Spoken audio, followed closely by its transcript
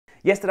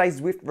Yesterday,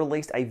 Zwift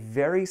released a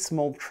very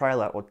small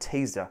trailer or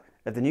teaser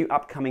of the new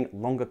upcoming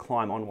longer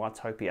climb on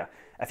Watopia.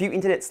 A few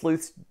internet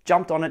sleuths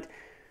jumped on it,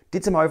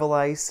 did some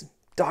overlays,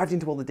 dived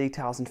into all the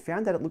details and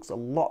found that it looks a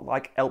lot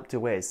like Alpe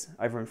d'Huez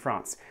over in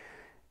France.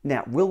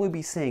 Now, will we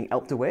be seeing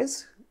Alpe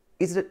d'Huez?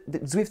 Is it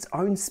Zwift's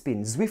own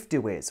spin, Zwift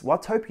d'Huez,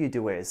 Watopia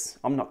d'Huez?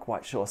 I'm not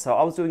quite sure. So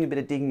I was doing a bit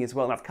of digging as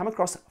well and I've come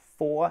across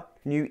 4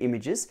 new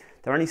images.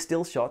 They're only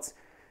still shots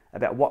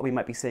about what we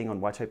might be seeing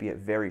on Watopia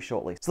very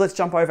shortly. So let's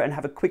jump over and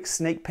have a quick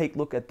sneak peek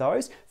look at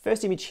those.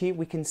 First image here,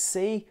 we can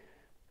see,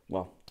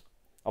 well,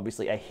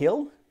 obviously a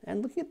hill,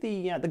 and looking at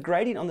the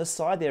gradient on the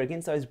side there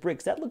against those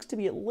bricks, that looks to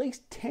be at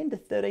least 10 to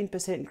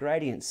 13%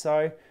 gradient.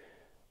 So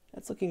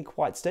that's looking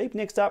quite steep.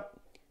 Next up,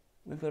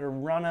 we've got a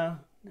runner.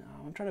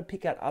 I'm trying to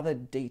pick out other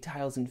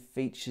details and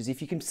features.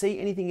 If you can see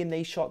anything in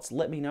these shots,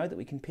 let me know that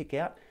we can pick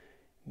out.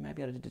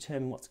 Maybe able to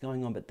determine what's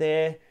going on, but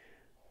there,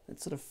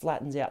 it sort of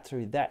flattens out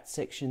through that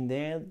section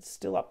there. It's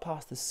still up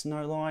past the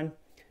snow line.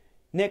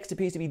 Next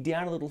appears to be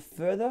down a little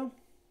further.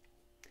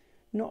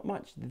 Not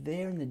much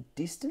there in the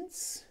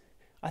distance.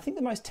 I think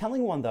the most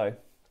telling one though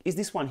is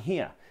this one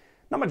here.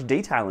 Not much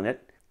detail in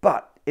it,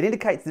 but it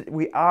indicates that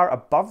we are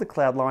above the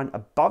cloud line,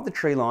 above the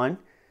tree line.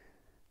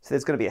 So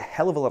there's going to be a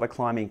hell of a lot of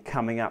climbing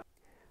coming up.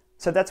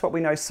 So that's what we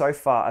know so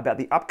far about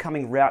the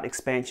upcoming route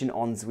expansion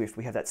on Zwift.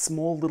 We have that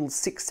small little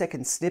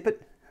 6-second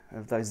snippet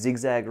of those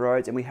zigzag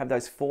roads, and we have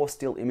those 4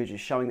 still images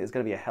showing there's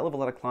going to be a hell of a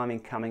lot of climbing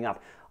coming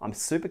up. I'm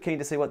super keen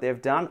to see what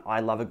they've done. I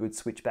love a good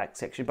switchback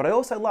section, but I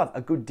also love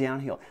a good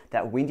downhill.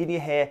 That wind in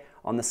your hair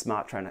on the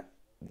smart trainer.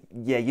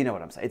 Yeah, you know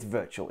what I'm saying. It's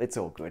virtual. It's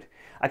all good.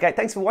 Okay,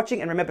 thanks for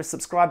watching, and remember to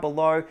subscribe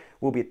below.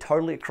 We'll be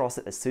totally across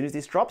it as soon as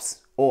this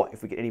drops, or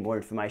if we get any more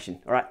information.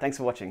 All right, thanks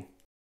for watching.